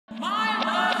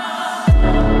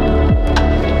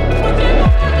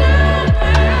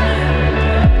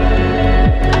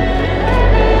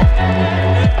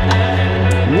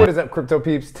up, crypto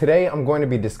peeps? Today I'm going to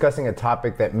be discussing a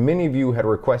topic that many of you had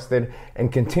requested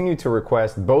and continue to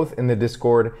request both in the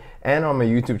Discord and on my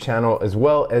YouTube channel, as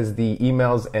well as the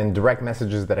emails and direct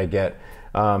messages that I get.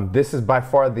 This is by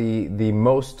far the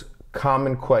most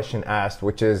common question asked,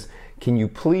 which is, can you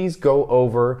please go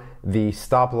over the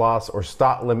stop loss or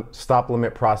stop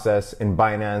limit process in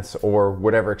Binance or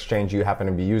whatever exchange you happen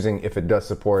to be using if it does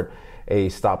support a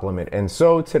stop limit? And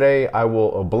so today I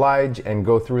will oblige and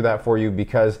go through that for you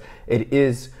because it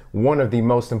is one of the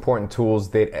most important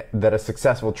tools that a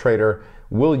successful trader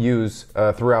will use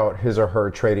throughout his or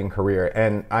her trading career.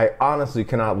 And I honestly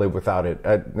cannot live without it.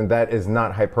 That is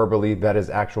not hyperbole, that is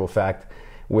actual fact.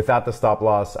 Without the stop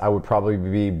loss, I would probably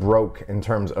be broke in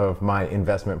terms of my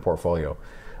investment portfolio.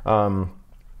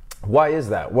 Why is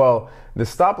that? Well, the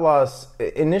stop loss,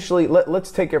 initially,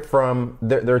 let's take it from,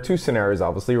 there are two scenarios,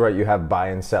 obviously, right? You have buy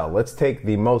and sell. Let's take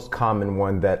the most common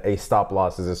one that a stop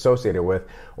loss is associated with,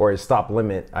 or a stop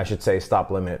limit, I should say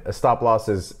stop limit. A stop loss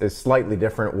is slightly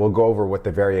different. We'll go over what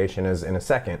the variation is in a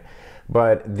second.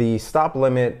 But the stop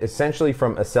limit, essentially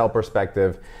from a sell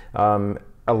perspective,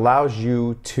 allows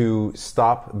you to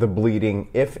stop the bleeding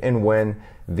if and when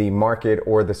the market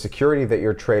or the security that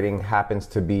you're trading happens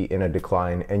to be in a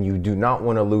decline and you do not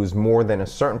want to lose more than a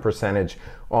certain percentage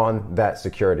on that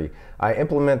security. I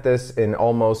implement this in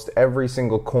almost every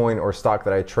single coin or stock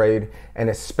that I trade, and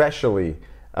especially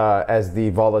as the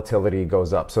volatility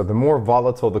goes up. So the more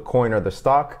volatile the coin or the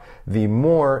stock, the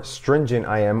more stringent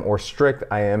I am or strict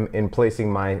I am in placing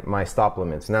my stop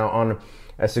limits. Now on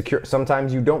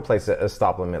sometimes you don't place a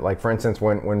stop limit. Like for instance,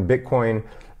 when Bitcoin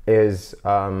is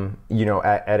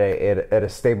at a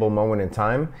stable moment in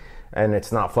time and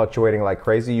it's not fluctuating like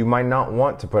crazy, you might not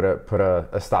want to put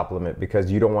a stop limit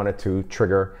because you don't want it to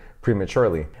trigger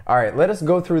prematurely. All right, let us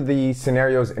go through the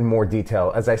scenarios in more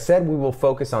detail. As I said, we will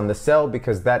focus on the sell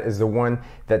because that is the one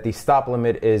that the stop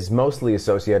limit is mostly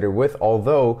associated with,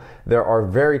 although there are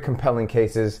very compelling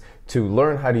cases to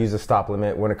learn how to use a stop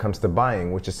limit when it comes to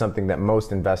buying, which is something that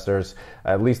most investors,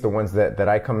 at least the ones that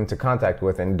I come into contact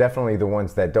with, and definitely the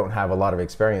ones that don't have a lot of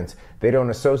experience, they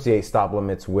don't associate stop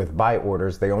limits with buy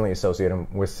orders, they only associate them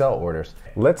with sell orders.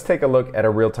 Let's take a look at a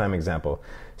real-time example.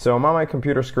 So I'm on my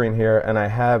computer screen here and I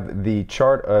have the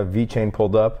chart of VeChain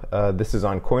pulled up. This is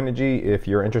on Coinigy. If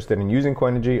you're interested in using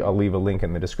Coinigy, I'll leave a link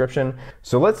in the description.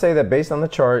 So let's say that based on the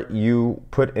chart, you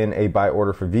put in a buy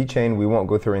order for VeChain. We won't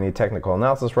go through any technical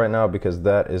analysis right now because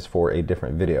that is for a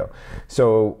different video.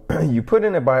 So you put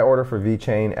in a buy order for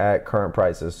VeChain at current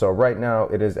prices. So right now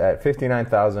it is at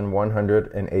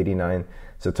 59,189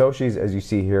 Satoshis, as you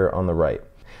see here on the right.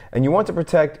 And you want to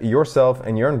protect yourself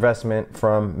and your investment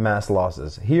from mass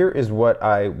losses. Here is what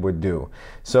I would do.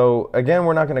 So again,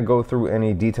 we're not going to go through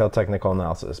any detailed technical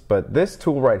analysis, but this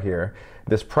tool right here,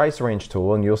 this price range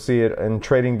tool, and you'll see it in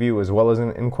TradingView as well as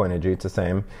in Coinigy, it's the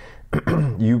same.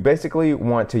 You basically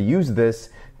want to use this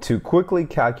to quickly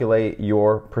calculate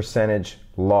your percentage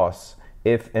loss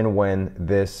if and when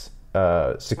this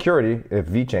security, if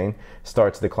VeChain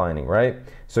starts declining, right?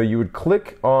 So you would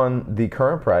click on the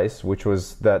current price, which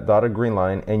was that dotted green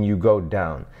line, and you go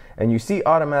down. And you see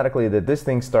automatically that this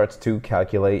thing starts to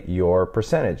calculate your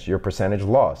percentage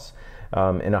loss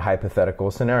in a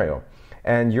hypothetical scenario.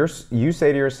 And you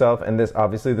say to yourself, and this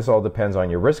all depends on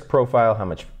your risk profile, how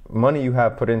much money you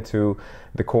have put into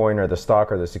the coin or the stock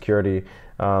or the security.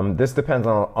 This depends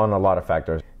on a lot of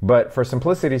factors. But for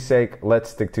simplicity's sake, let's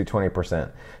stick to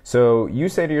 20%. So you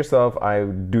say to yourself, I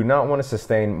do not want to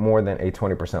sustain more than a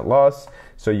 20% loss.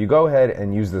 So you go ahead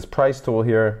and use this price tool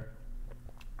here,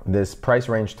 this price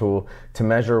range tool, to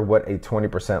measure what a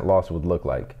 20% loss would look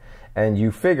like. And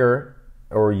you figure,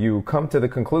 or you come to the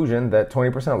conclusion that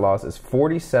 20% loss is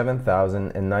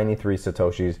 47,093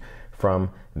 Satoshis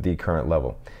from the current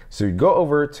level. So you go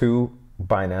over to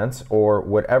Binance or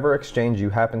whatever exchange you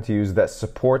happen to use that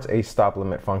supports a stop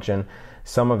limit function.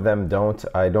 Some of them don't.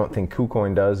 I don't think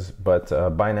KuCoin does, but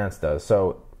Binance does.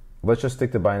 So let's just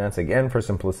stick to Binance again for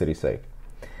simplicity's sake.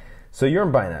 So you're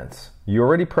in Binance. You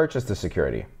already purchased the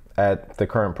security at the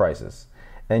current prices,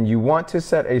 and you want to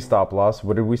set a stop loss.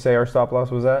 What did we say our stop loss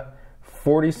was at?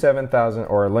 47,000,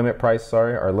 or our limit price,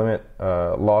 sorry, our limit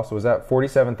loss was at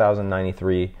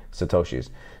 47,093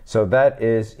 Satoshis. So that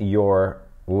is your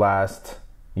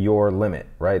limit,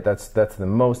 right? That's the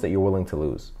most that you're willing to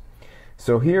lose.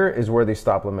 So here is where the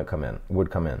stop limit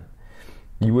would come in.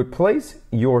 You would place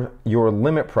your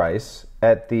limit price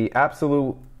at the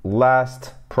absolute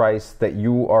last price that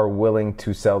you are willing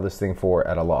to sell this thing for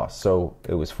at a loss. So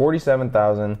it was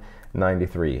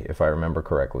 47,093 if I remember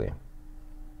correctly.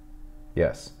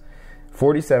 Yes,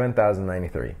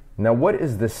 47,093. Now what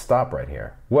is this stop right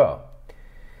here? Well,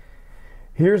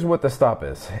 Here's what the stop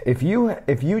is. If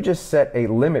you just set a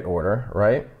limit order,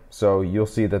 right? So you'll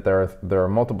see that there are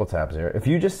multiple tabs here. If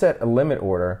you just set a limit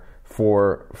order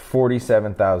for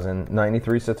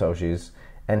 47,093 Satoshis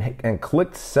and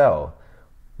clicked sell,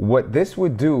 what this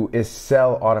would do is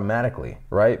sell automatically,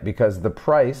 right? Because the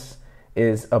price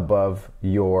is above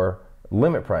your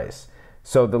limit price.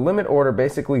 So the limit order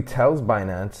basically tells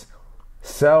Binance,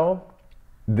 sell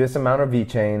this amount of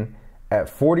VeChain at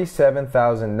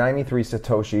 47,093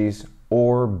 Satoshis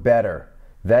or better.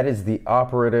 That is the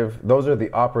operative, those are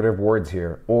the operative words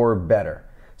here, or better.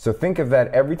 So think of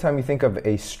that every time you think of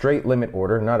a straight limit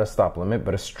order, not a stop limit,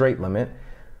 but a straight limit.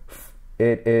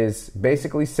 It is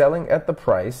basically selling at the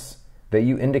price that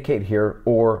you indicate here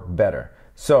or better.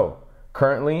 So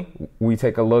currently we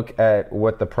take a look at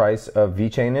what the price of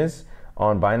VeChain is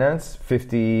on Binance,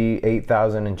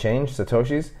 58,000 and change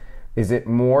Satoshis. Is it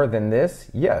more than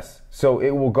this? Yes. So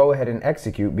it will go ahead and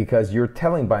execute because you're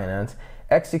telling Binance,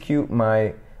 execute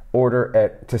my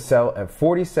order to sell at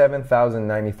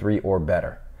 47,093 or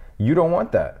better. You don't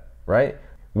want that, right?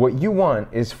 What you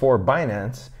want is for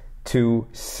Binance to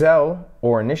sell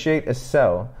or initiate a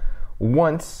sell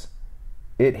once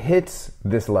it hits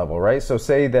this level, right? So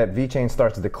say that VeChain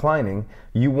starts declining,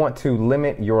 you want to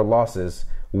limit your losses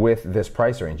with this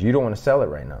price range. You don't want to sell it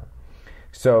right now.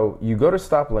 So you go to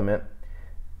stop limit,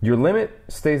 your limit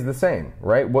stays the same,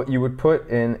 right? What you would put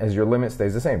in as your limit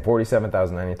stays the same,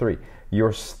 47,093.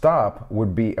 Your stop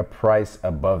would be a price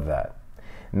above that.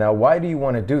 Now, why do you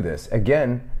want to do this?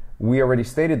 Again, we already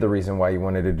stated the reason why you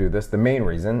wanted to do this. The main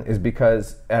reason is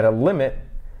because at a limit,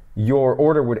 your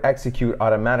order would execute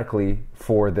automatically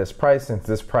for this price since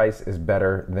this price is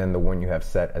better than the one you have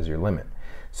set as your limit.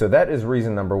 So that is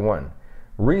reason number one.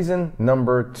 Reason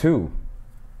number two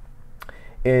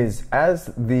is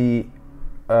as the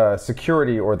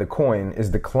security or the coin is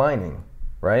declining,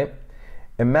 right?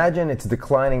 Imagine it's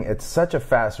declining at such a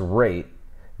fast rate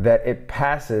that it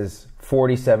passes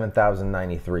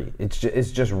 47,093.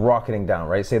 It's just rocketing down,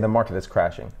 right? Say the market is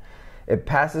crashing. It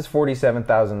passes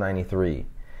 47,093.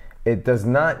 It does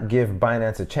not give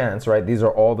Binance a chance, right? These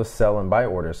are all the sell and buy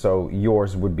orders, so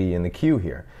yours would be in the queue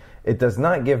here. It does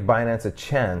not give Binance a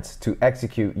chance to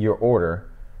execute your order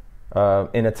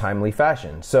in a timely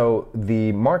fashion. So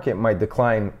the market might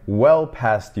decline well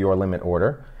past your limit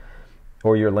order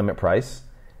or your limit price,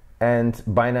 and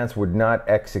Binance would not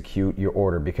execute your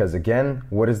order because, again,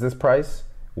 what is this price?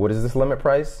 What is this limit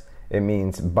price? It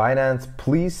means Binance,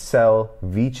 please sell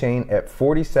VeChain at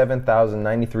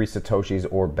 47,093 Satoshis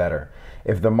or better.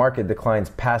 If the market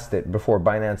declines past it before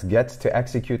Binance gets to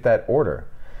execute that order,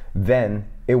 then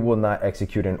it will not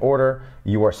execute an order.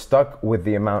 You are stuck with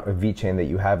the amount of VeChain that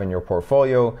you have in your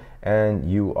portfolio and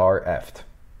you are effed.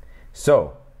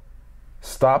 So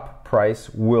stop price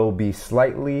will be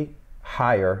slightly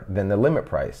higher than the limit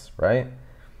price, right?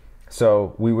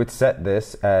 So we would set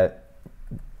this at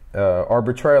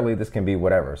arbitrarily, this can be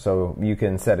whatever. So you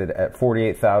can set it at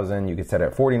 48,000, you can set it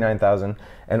at 49,000,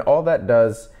 and all that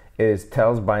does is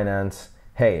tells Binance,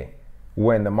 hey,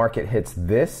 when the market hits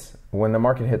this, when the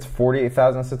market hits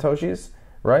 48,000 Satoshis,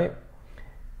 right?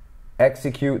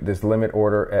 Execute this limit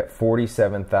order at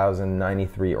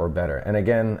 47,093 or better. And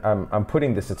again, I'm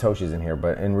putting the Satoshis in here,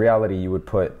 but in reality, you would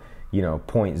put,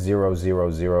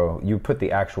 0.000, you put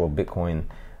the actual Bitcoin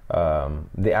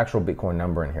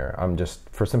number in here. I'm just,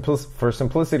 for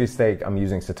simplicity's sake, I'm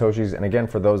using Satoshis. And again,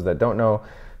 for those that don't know,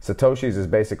 Satoshis is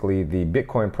basically the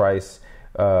Bitcoin price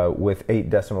with 8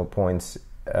 decimal points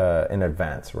in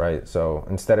advance, right? So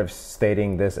instead of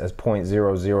stating this as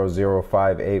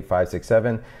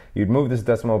 0.0005857, you'd move this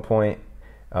decimal point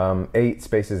 8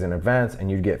 spaces in advance and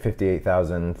you'd get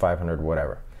 58,500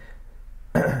 whatever.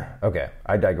 Okay,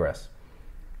 I digress.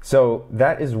 So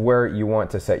that is where you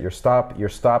want to set your stop. Your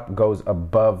stop goes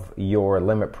above your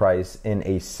limit price in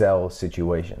a sell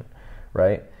situation,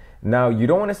 right? Now, you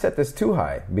don't want to set this too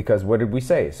high because what did we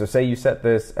say? So say you set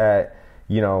this at,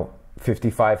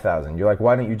 55,000. You're like,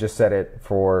 why don't you just set it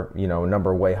for, a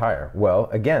number way higher? Well,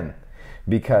 again,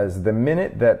 because the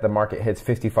minute that the market hits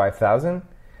 55,000,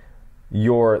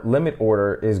 your limit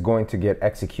order is going to get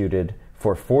executed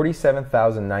for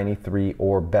 47,093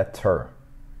 or better.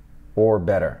 Or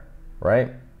better,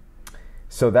 right?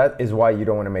 So that is why you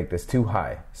don't want to make this too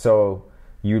high. So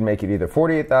you'd make it either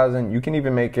 48,000, you can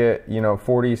even make it,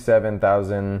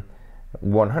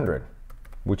 47,100,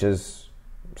 which is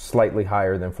slightly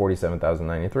higher than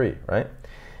 47,093, right?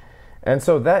 And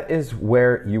so that is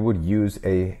where you would use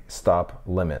a stop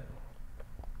limit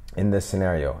in this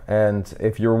scenario. And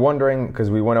if you're wondering, because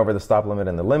we went over the stop limit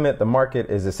and the limit, the market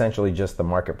is essentially just the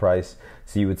market price.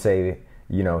 So you would say,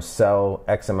 sell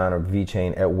X amount of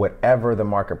VeChain at whatever the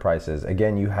market price is.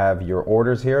 Again, you have your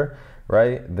orders here,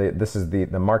 right? This is the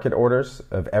market orders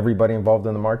of everybody involved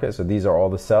in the market. So these are all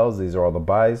the sells, these are all the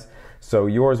buys. So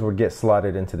yours would get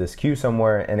slotted into this queue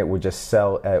somewhere, and it would just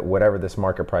sell at whatever this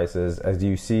market price is. As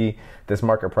you see, this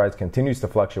market price continues to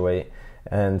fluctuate,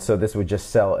 and so this would just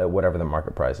sell at whatever the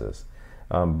market price is.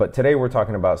 But today we're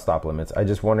talking about stop limits. I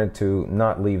just wanted to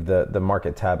not leave the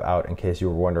market tab out in case you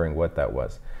were wondering what that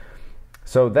was.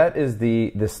 So that is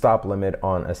the stop limit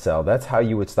on a sell. That's how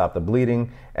you would stop the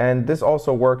bleeding. And this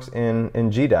also works in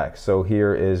GDAX. So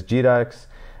here is GDAX.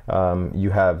 You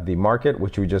have the market,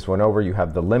 which we just went over. You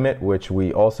have the limit, which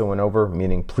we also went over,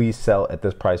 meaning please sell at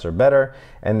this price or better.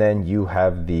 And then you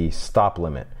have the stop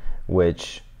limit,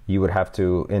 which you would have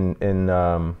to in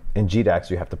GDAX,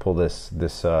 you have to pull this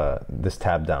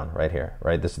tab down right here,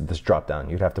 right? This drop down.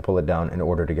 You'd have to pull it down in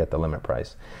order to get the limit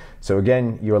price. So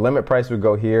again, your limit price would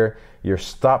go here. Your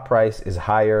stop price is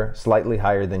higher, slightly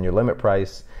higher than your limit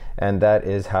price, and that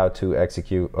is how to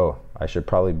execute. Oh, I should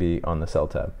probably be on the sell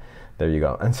tab. There you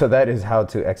go. And so that is how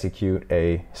to execute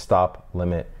a stop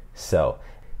limit sell.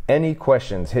 Any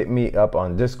questions, hit me up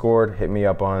on Discord,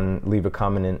 leave a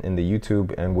comment in the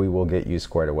YouTube, and we will get you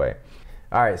squared away.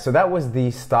 All right, so that was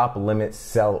the stop limit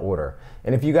sell order.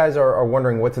 And if you guys are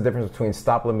wondering what's the difference between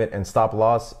stop limit and stop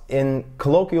loss, in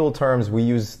colloquial terms, we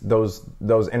use those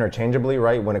interchangeably,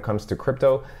 right, when it comes to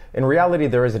crypto. In reality,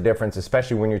 there is a difference,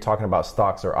 especially when you're talking about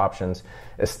stocks or options.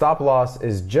 A stop loss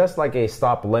is just like a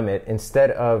stop limit,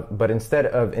 instead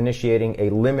of initiating a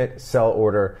limit sell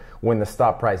order when the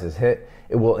stop price is hit,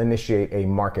 it will initiate a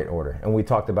market order. And we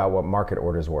talked about what market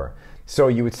orders were. So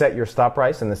you would set your stop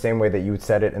price in the same way that you would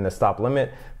set it in the stop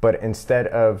limit, but instead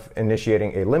of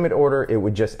initiating a limit order, it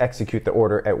would just execute the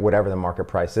order at whatever the market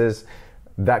price is.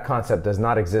 That concept does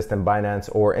not exist in Binance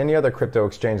or any other crypto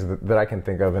exchange that I can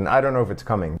think of, and I don't know if it's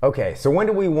coming. Okay, so when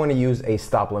do we want to use a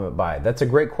stop limit buy? That's a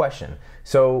great question.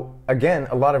 So again,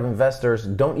 a lot of investors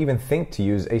don't even think to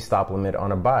use a stop limit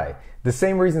on a buy. The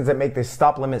same reasons that make this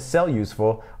stop limit sell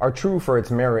useful are true for its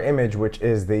mirror image, which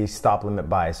is the stop limit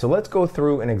buy. So let's go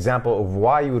through an example of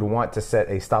why you would want to set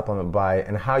a stop limit buy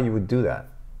and how you would do that.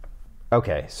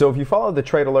 Okay, so if you follow the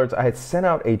trade alerts, I had sent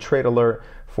out a trade alert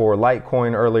for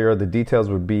Litecoin earlier. The details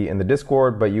would be in the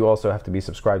Discord, but you also have to be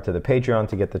subscribed to the Patreon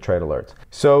to get the trade alerts.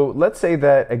 So let's say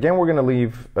that, again, we're gonna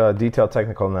leave detailed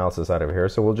technical analysis out of here.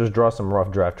 So we'll just draw some rough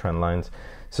draft trend lines.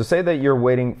 So say that you're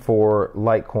waiting for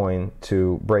Litecoin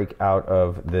to break out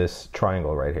of this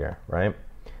triangle right here, right?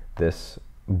 This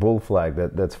bull flag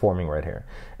that's forming right here.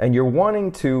 And you're wanting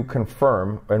to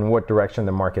confirm in what direction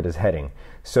the market is heading.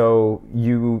 So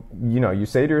you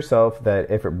say to yourself that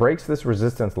if it breaks this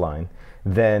resistance line,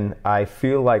 then I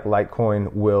feel like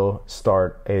Litecoin will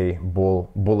start a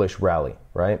bullish rally,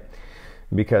 right?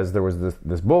 Because there was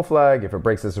this bull flag. If it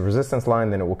breaks this resistance line,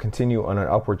 then it will continue on an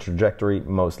upward trajectory,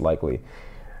 most likely.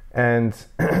 And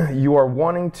you are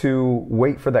wanting to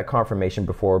wait for that confirmation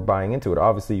before buying into it.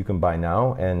 Obviously, you can buy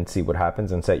now and see what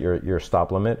happens and set your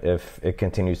stop limit if it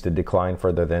continues to decline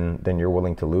further than you're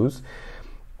willing to lose.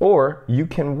 Or you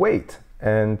can wait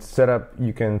and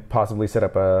you can possibly set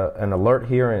up an alert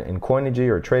here in Coinigy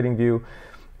or TradingView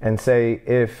and say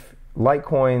if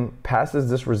Litecoin passes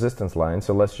this resistance line,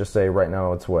 so let's just say right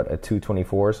now it's what, at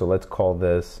 224, so let's call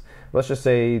this, let's just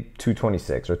say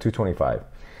 226 or 225.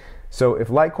 So if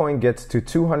Litecoin gets to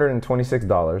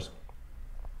 $226,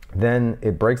 then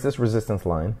it breaks this resistance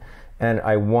line and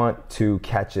I want to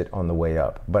catch it on the way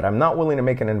up. But I'm not willing to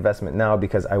make an investment now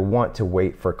because I want to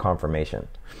wait for confirmation.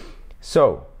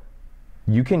 So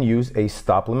you can use a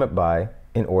stop limit buy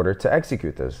in order to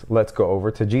execute this. Let's go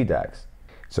over to GDAX.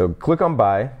 So click on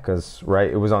buy because, right,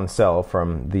 it was on sell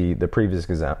from the previous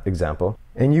example.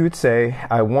 And you would say,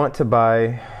 I want to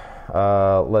buy,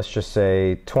 let's just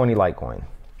say 20 Litecoin.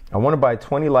 I want to buy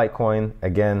 20 Litecoin.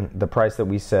 Again, the price that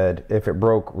we said, if it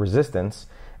broke resistance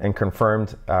and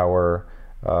confirmed our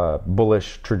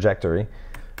bullish trajectory,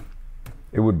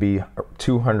 it would be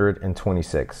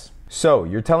 226. So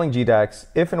you're telling GDAX,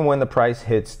 if and when the price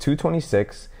hits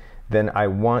 226, then I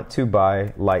want to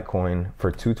buy Litecoin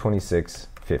for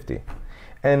 226.50.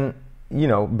 And,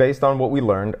 based on what we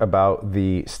learned about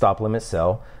the stop limit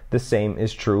sell, the same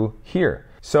is true here.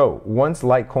 So once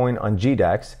Litecoin on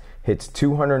GDAX hits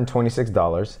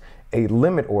 $226, a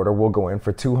limit order will go in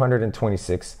for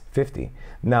 $226.50.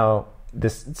 Now, the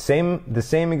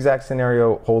same exact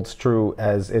scenario holds true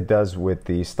as it does with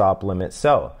the stop limit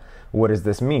sell. What does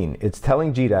this mean? It's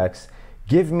telling GDAX,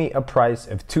 give me a price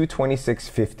of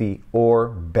 $226.50 or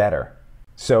better.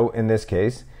 So in this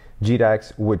case,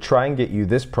 GDAX would try and get you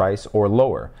this price or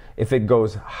lower. If it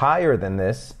goes higher than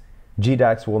this,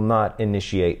 GDAX will not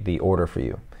initiate the order for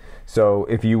you. So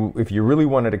if you really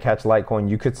wanted to catch Litecoin,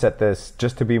 you could set this,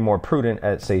 just to be more prudent,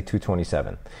 at say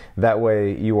 227. That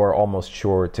way you are almost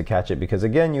sure to catch it, because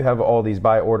again, you have all these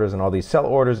buy orders and all these sell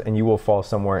orders, and you will fall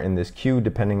somewhere in this queue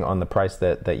depending on the price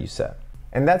that you set.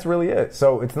 And that's really it.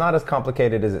 So it's not as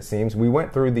complicated as it seems. We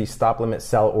went through the stop limit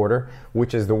sell order,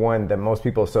 which is the one that most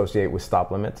people associate with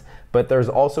stop limits. But there's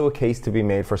also a case to be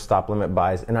made for stop limit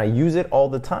buys, and I use it all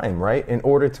the time, right? In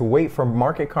order to wait for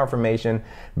market confirmation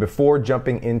before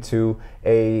jumping into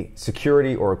a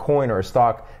security or a coin or a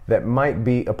stock that might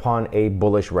be upon a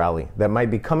bullish rally, that might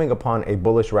be coming upon a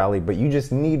bullish rally, but you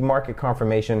just need market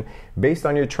confirmation based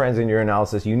on your trends and your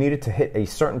analysis. You need it to hit a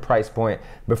certain price point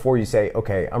before you say,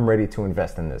 okay, I'm ready to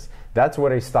invest in this. That's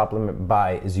what a stop limit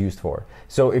buy is used for.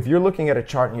 So if you're looking at a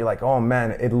chart and you're like, oh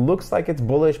man, it looks like it's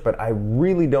bullish, but I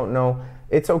really don't know,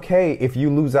 it's okay if you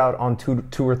lose out on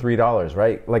 $2 or $3,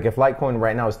 right? Like if Litecoin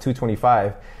right now is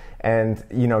 225 and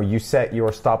you set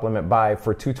your stop limit buy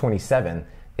for 227,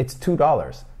 it's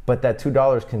 $2. But that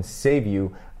 $2 can save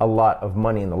you a lot of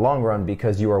money in the long run,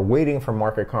 because you are waiting for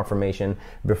market confirmation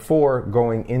before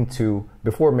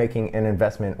making an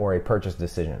investment or a purchase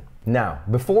decision. Now,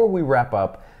 before we wrap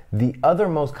up, the other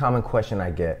most common question I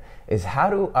get is,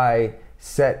 how do I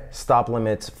set stop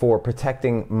limits for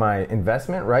protecting my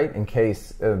investment, right? In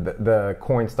case the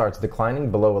coin starts declining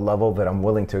below a level that I'm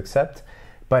willing to accept,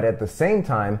 but at the same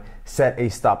time set a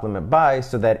stop limit buy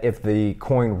so that if the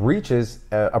coin reaches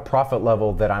a profit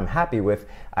level that I'm happy with,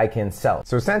 I can sell.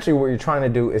 So essentially what you're trying to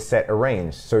do is set a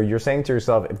range. So you're saying to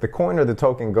yourself, if the coin or the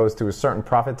token goes to a certain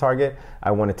profit target,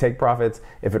 I want to take profits.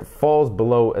 If it falls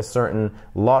below a certain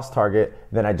loss target,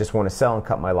 then I just want to sell and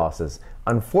cut my losses.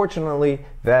 Unfortunately,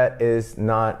 that is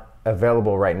not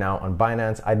available right now on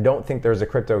Binance. I don't think there's a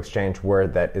crypto exchange where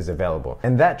that is available.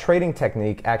 And that trading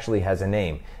technique actually has a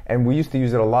name. And we used to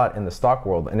use it a lot in the stock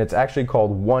world. And it's actually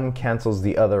called one cancels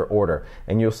the other order.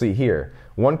 And you'll see here,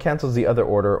 one cancels the other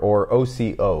order, or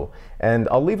OCO. And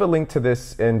I'll leave a link to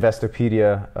this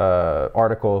Investopedia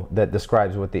article that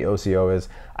describes what the OCO is.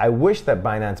 I wish that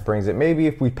Binance brings it. Maybe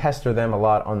if we pester them a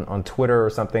lot on Twitter or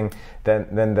something,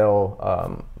 then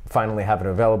they'll finally have it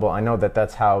available. I know that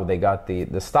that's how they got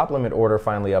the stop limit order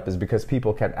finally up, is because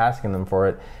people kept asking them for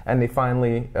it, and they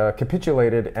finally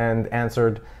capitulated and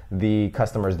answered the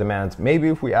customer's demands. Maybe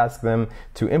if we ask them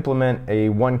to implement a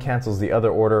one cancels the other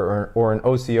order or an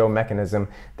OCO mechanism,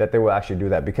 that they will actually do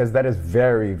that, because that is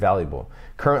very valuable.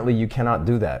 Currently, you cannot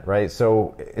do that, right?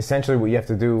 So essentially what you have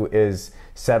to do is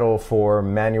settle for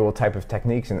manual type of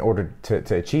techniques in order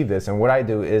to achieve this. And what I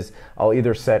do is I'll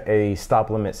either set a stop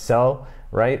limit sell,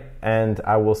 right? And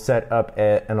I will set up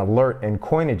an alert in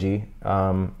Coinigy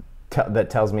that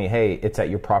tells me, hey, it's at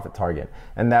your profit target.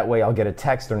 And that way I'll get a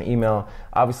text or an email.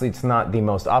 Obviously, it's not the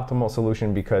most optimal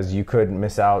solution, because you could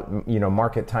miss out.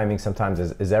 Market timing sometimes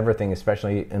is everything,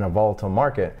 especially in a volatile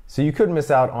market. So you could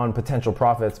miss out on potential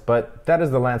profits, but that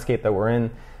is the landscape that we're in.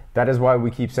 That is why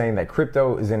we keep saying that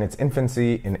crypto is in its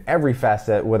infancy in every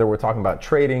facet, whether we're talking about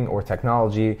trading or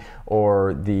technology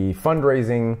or the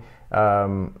fundraising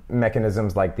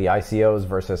mechanisms like the ICOs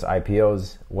versus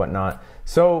IPOs, whatnot.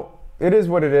 So it is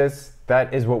what it is.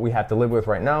 That is what we have to live with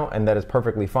right now, and that is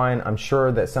perfectly fine. I'm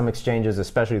sure that some exchanges,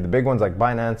 especially the big ones like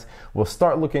Binance, will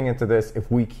start looking into this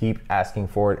if we keep asking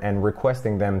for it and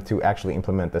requesting them to actually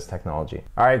implement this technology.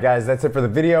 All right, guys, that's it for the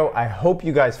video. I hope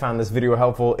you guys found this video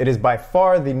helpful. It is by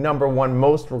far the #1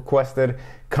 most requested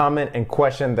comment and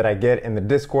question that I get in the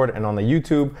Discord and on the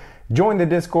YouTube. Join the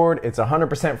Discord, it's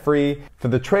 100% free. For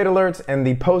the trade alerts and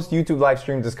the post YouTube live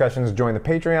stream discussions, join the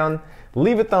Patreon.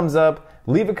 Leave a thumbs up,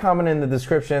 leave a comment in the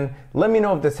description. Let me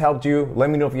know if this helped you. Let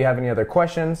me know if you have any other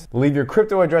questions. Leave your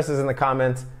crypto addresses in the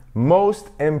comments. Most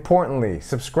importantly,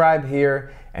 subscribe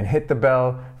here and hit the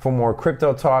bell for more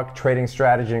crypto talk, trading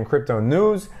strategy, and crypto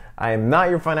news. I am not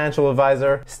your financial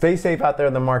advisor. Stay safe out there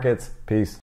in the markets. Peace.